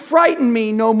terror would frighten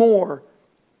me no more.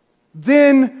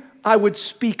 Then I would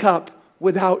speak up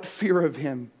without fear of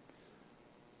him.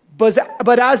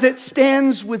 But as it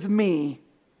stands with me,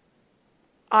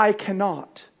 I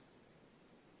cannot.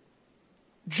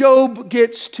 Job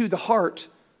gets to the heart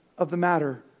of the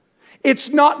matter. It's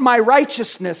not my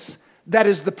righteousness that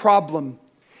is the problem.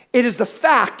 It is the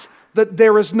fact that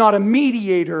there is not a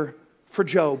mediator for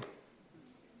Job.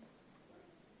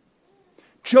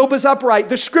 Job is upright.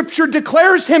 The scripture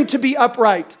declares him to be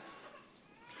upright.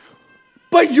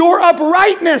 But your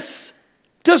uprightness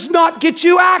does not get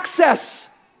you access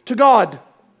to God.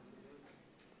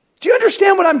 Do you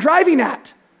understand what I'm driving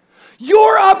at?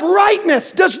 Your uprightness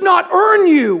does not earn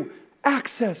you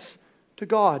access to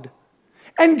God.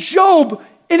 And Job,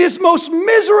 in his most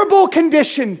miserable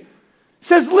condition,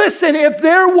 says, listen, if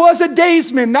there was a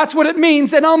daysman, that's what it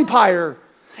means, an umpire,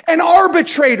 an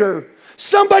arbitrator,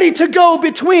 somebody to go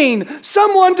between,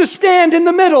 someone to stand in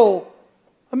the middle,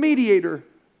 a mediator,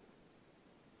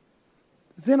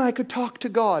 then I could talk to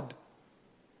God.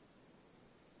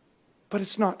 But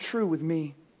it's not true with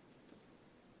me.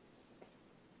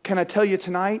 Can I tell you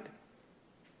tonight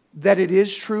that it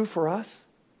is true for us?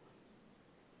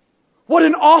 What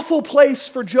an awful place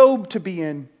for Job to be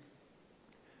in.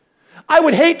 I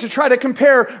would hate to try to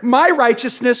compare my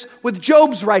righteousness with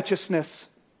Job's righteousness.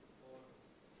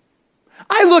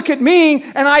 I look at me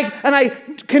and I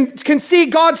can see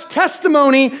God's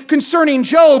testimony concerning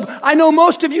Job. I know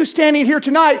most of you standing here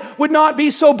tonight would not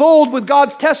be so bold with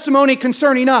God's testimony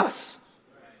concerning us.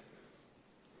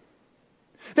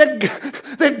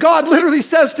 That God literally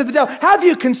says to the devil, have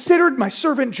you considered my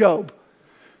servant Job?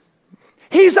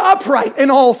 He's upright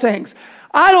in all things.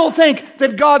 I don't think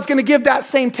that God's going to give that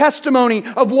same testimony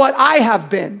of what I have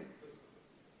been.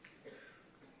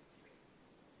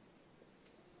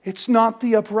 It's not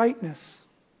the uprightness.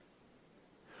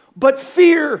 But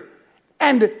fear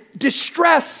and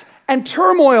distress and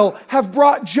turmoil have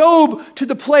brought Job to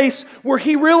the place where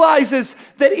he realizes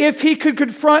that if he could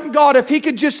confront God, if he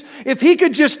could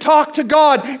just talk to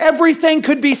God, everything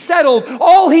could be settled.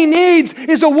 All he needs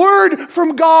is a word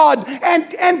from God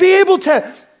and be able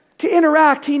to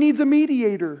interact. He needs a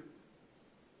mediator.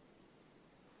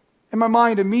 And my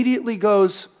mind immediately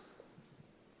goes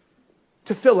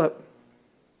to Philip.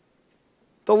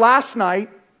 The last night,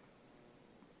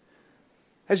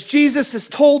 as Jesus has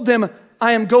told them,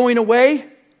 I am going away,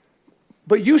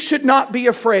 but you should not be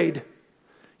afraid.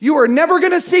 You are never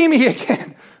going to see me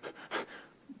again.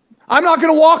 I'm not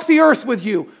going to walk the earth with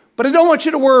you, but I don't want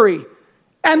you to worry.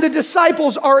 And the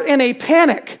disciples are in a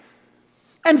panic.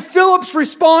 And Philip's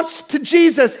response to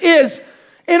Jesus is,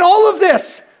 in all of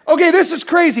this, okay, this is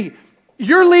crazy.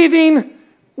 You're leaving.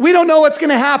 We don't know what's going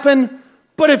to happen.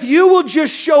 But if you will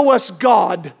just show us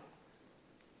God,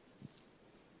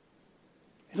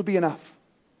 it'll be enough.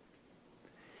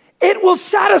 It will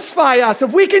satisfy us.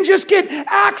 If we can just get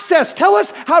access, tell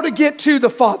us how to get to the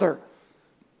Father,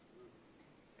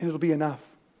 and it'll be enough.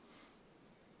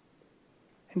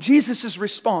 And Jesus'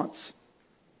 response,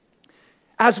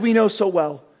 as we know so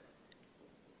well,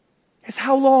 is,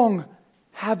 how long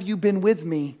have you been with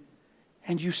me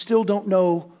and you still don't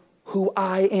know who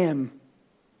I am?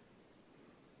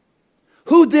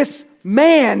 Who this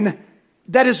man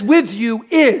that is with you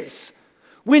is.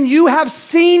 When you have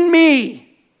seen me,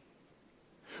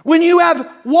 when you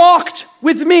have walked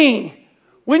with me,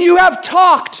 when you have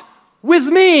talked with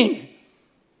me,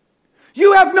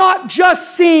 you have not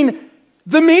just seen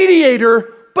the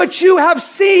mediator, but you have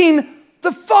seen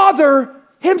the Father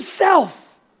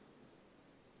himself.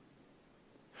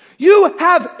 You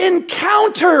have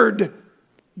encountered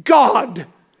God.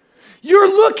 You're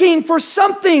looking for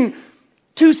something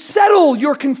to settle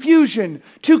your confusion,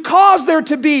 to cause there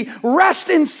to be rest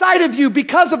inside of you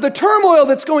because of the turmoil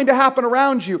that's going to happen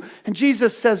around you. And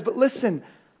Jesus says, but listen,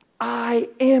 I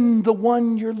am the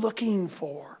one you're looking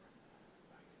for.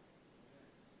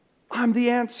 I'm the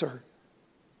answer.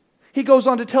 He goes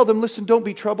on to tell them, listen, don't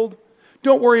be troubled.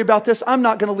 Don't worry about this. I'm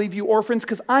not going to leave you orphans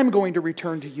because I'm going to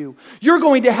return to you. You're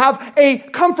going to have a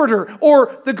comforter,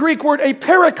 or the Greek word, a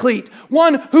paraclete,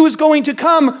 one who's going to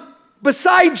come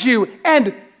beside you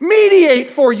and mediate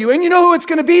for you. And you know who it's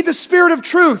going to be? The Spirit of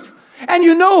truth. And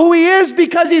you know who he is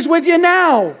because he's with you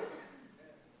now.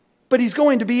 But he's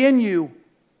going to be in you.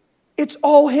 It's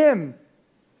all him.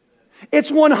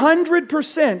 It's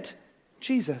 100%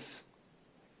 Jesus.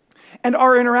 And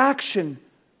our interaction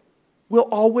will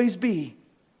always be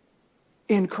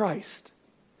in Christ.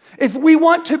 If we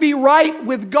want to be right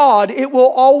with God, it will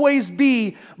always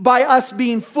be by us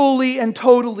being fully and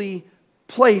totally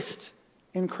placed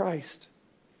in Christ.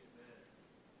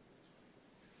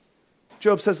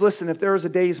 Job says, listen, if there was a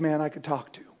days man I could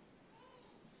talk to,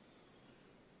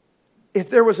 if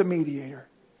there was a mediator,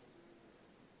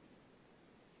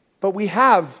 but we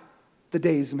have the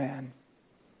days man.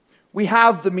 We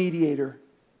have the mediator,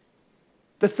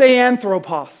 the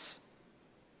theanthropos,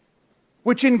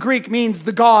 which in Greek means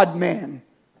the God man.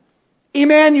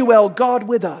 Emmanuel, God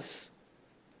with us.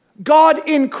 God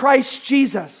in Christ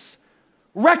Jesus,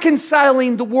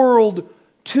 reconciling the world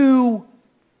to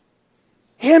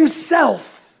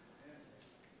himself.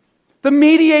 The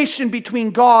mediation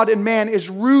between God and man is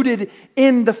rooted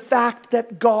in the fact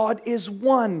that God is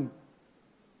one.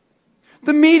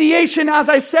 The mediation, as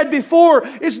I said before,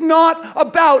 is not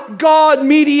about God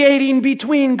mediating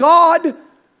between God.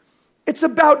 It's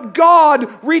about God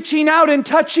reaching out and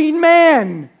touching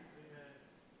man.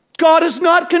 God is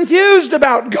not confused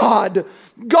about God.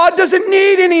 God doesn't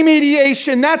need any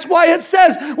mediation. That's why it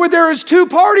says where there is two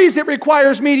parties, it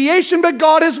requires mediation, but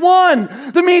God is one.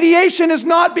 The mediation is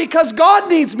not because God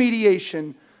needs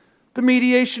mediation. The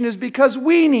mediation is because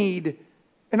we need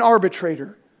an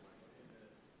arbitrator.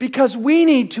 Because we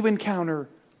need to encounter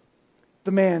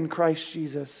the man, Christ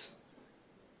Jesus.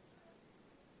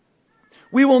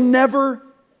 We will never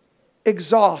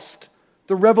exhaust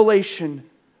the revelation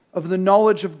of the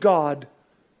knowledge of God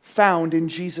found in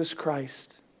Jesus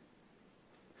Christ.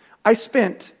 I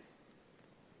spent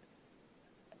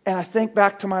And I think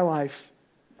back to my life.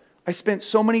 I spent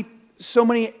so many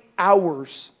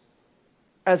hours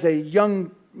as a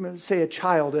young, say a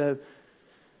child,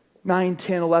 9,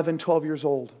 10, 11, 12 years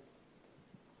old,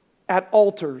 at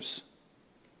altars,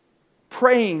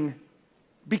 praying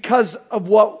because of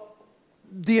what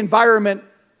the environment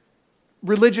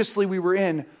religiously we were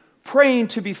in, praying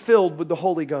to be filled with the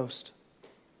Holy Ghost.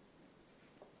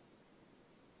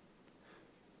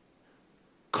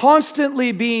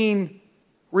 Constantly being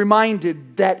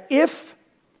reminded that if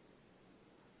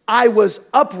I was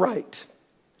upright,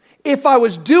 if I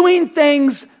was doing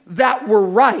things that were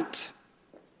right,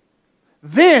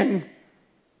 then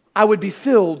I would be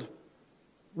filled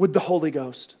with the Holy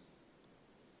Ghost.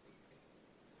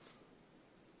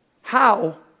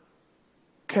 How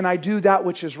can I do that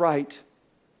which is right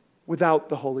without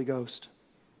the Holy Ghost?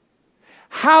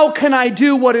 How can I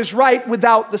do what is right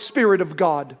without the Spirit of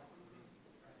God?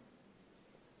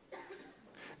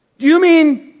 You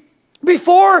mean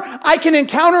before I can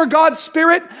encounter God's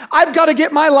Spirit, I've got to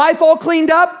get my life all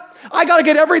cleaned up? I got to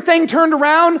get everything turned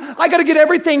around? I got to get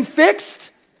everything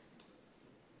fixed?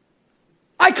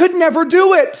 I could never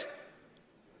do it.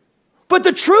 But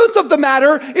the truth of the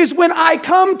matter is when I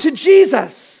come to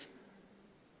Jesus,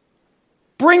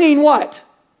 bringing what?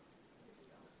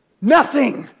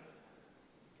 Nothing.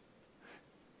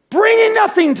 Bringing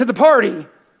nothing to the party.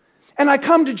 And I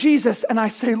come to Jesus and I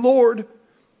say, Lord,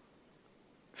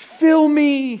 fill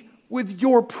me with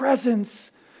your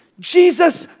presence.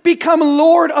 Jesus, become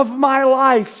Lord of my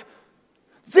life.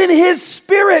 Then His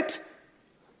Spirit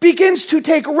begins to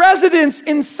take residence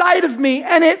inside of me,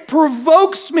 and it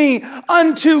provokes me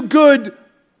unto good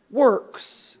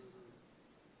works.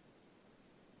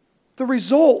 The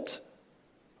result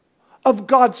of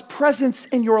God's presence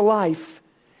in your life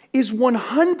is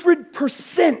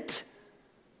 100%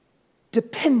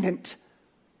 dependent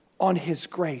on His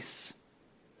grace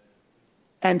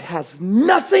and has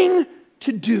nothing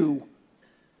to do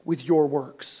with your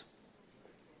works.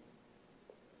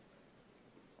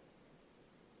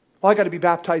 Well, I got to be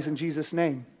baptized in Jesus'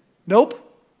 name. Nope.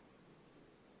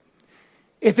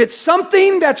 If it's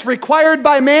something that's required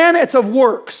by man, it's of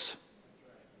works.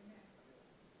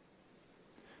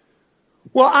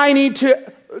 Well, I need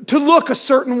to look a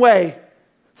certain way.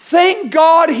 Thank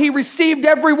God He received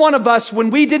every one of us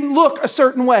when we didn't look a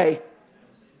certain way.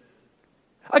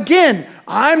 Again,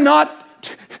 I'm not,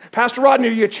 Pastor Rodney,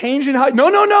 are you changing how?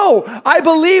 No. I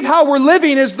believe how we're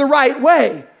living is the right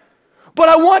way. But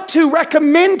I want to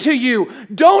recommend to you,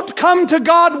 don't come to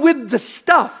God with the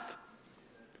stuff.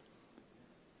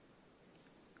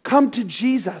 Come to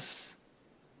Jesus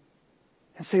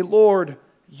and say, Lord,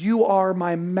 you are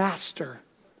my master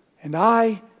and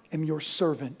I am your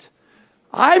servant.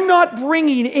 I'm not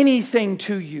bringing anything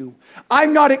to you.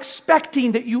 I'm not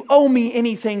expecting that you owe me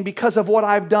anything because of what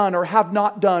I've done or have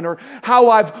not done or how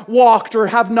I've walked or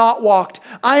have not walked.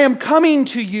 I am coming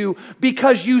to you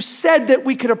because you said that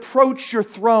we could approach your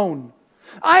throne.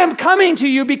 I am coming to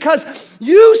you because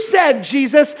you said,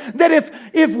 Jesus, that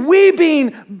if we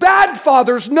being bad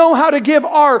fathers know how to give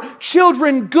our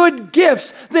children good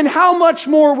gifts, then how much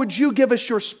more would you give us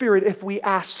your Spirit if we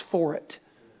asked for it?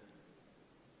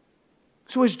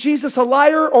 So is Jesus a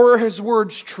liar or are His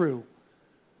words true?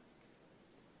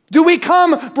 Do we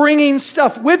come bringing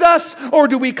stuff with us or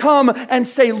do we come and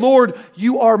say, Lord,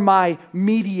 you are my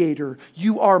mediator.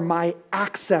 You are my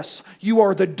access. You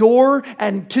are the door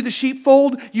and to the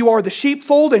sheepfold. You are the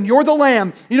sheepfold and you're the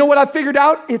lamb. You know what I figured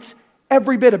out? It's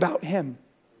every bit about Him.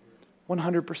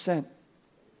 100%.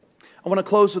 I want to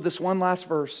close with this one last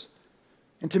verse.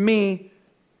 And to me,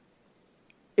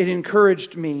 it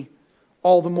encouraged me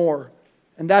all the more.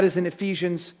 And that is in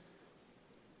Ephesians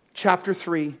chapter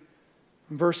 3,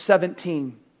 verse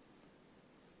 17.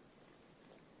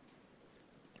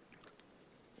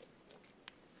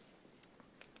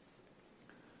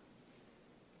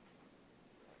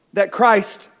 That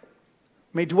Christ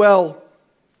may dwell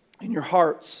in your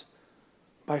hearts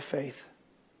by faith.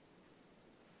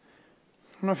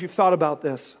 I don't know if you've thought about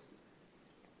this.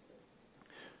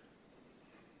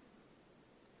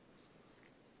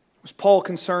 Was Paul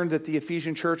concerned that the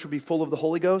Ephesian church would be full of the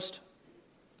Holy Ghost?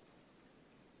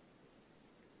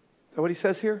 Is that what he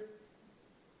says here?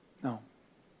 No.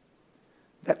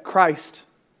 That Christ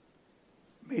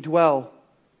may dwell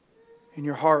in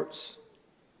your hearts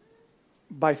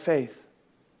by faith.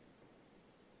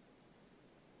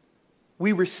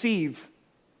 We receive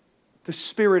the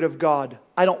Spirit of God.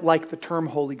 I don't like the term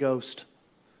Holy Ghost.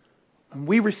 And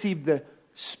we receive the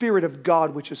Spirit of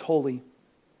God, which is holy,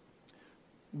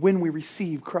 when we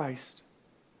receive Christ.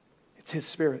 It's His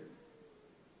Spirit.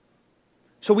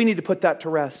 So we need to put that to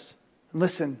rest.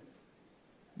 Listen,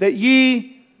 that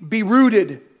ye be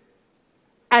rooted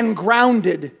and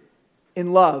grounded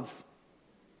in love,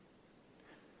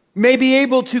 may be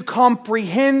able to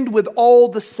comprehend with all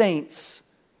the saints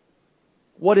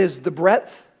what is the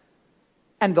breadth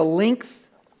and the length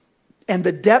and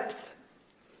the depth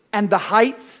and the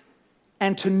height,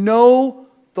 and to know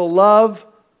the love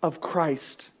of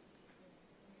Christ,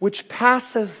 which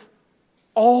passeth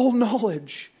all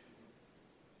knowledge,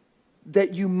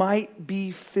 that you might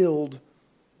be filled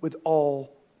with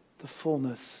all the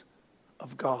fullness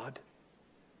of God.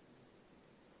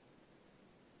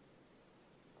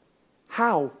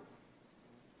 How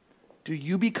do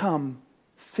you become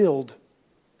filled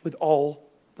with all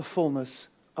the fullness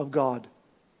of God?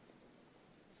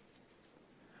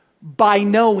 By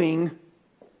knowing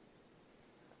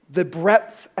the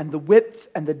breadth and the width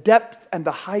and the depth and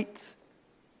the height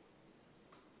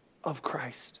of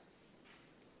Christ.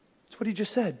 That's what he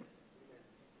just said.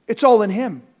 It's all in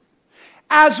him.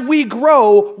 As we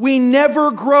grow, we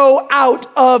never grow out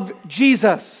of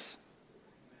Jesus.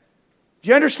 Do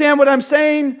you understand what I'm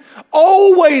saying?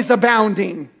 Always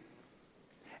abounding.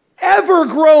 Ever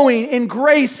growing in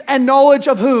grace and knowledge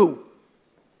of who?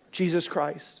 Jesus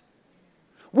Christ.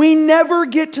 We never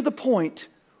get to the point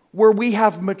where we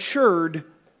have matured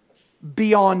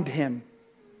beyond him.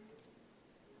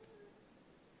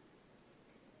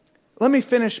 Let me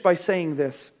finish by saying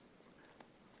this.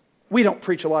 We don't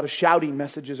preach a lot of shouting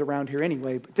messages around here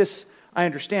anyway, but this, I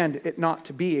understand it not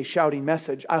to be a shouting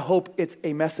message. I hope it's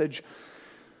a message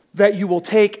that you will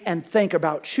take and think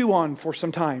about, chew on for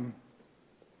some time.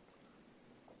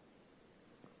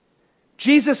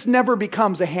 Jesus never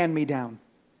becomes a hand-me-down.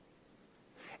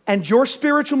 And your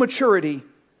spiritual maturity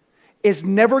is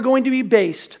never going to be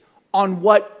based on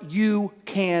what you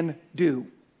can do.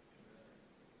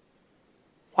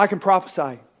 I can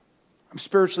prophesy. I'm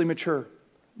spiritually mature.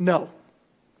 No.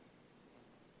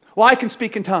 Well, I can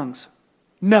speak in tongues.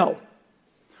 No.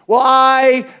 Well,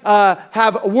 I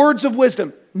have words of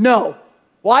wisdom. No.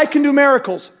 Well, I can do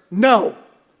miracles. No.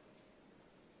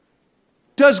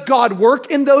 Does God work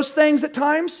in those things at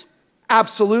times?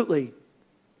 Absolutely.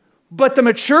 But the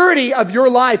maturity of your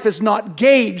life is not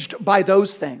gauged by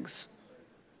those things.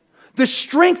 The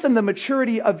strength and the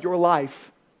maturity of your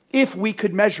life, if we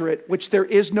could measure it, which there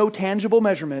is no tangible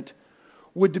measurement,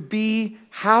 would be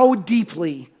how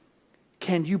deeply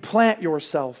can you plant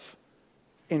yourself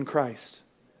in Christ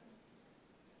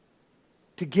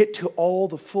to get to all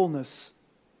the fullness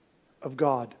of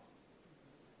God.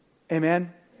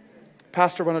 Amen?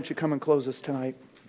 Pastor, why don't you come and close us tonight?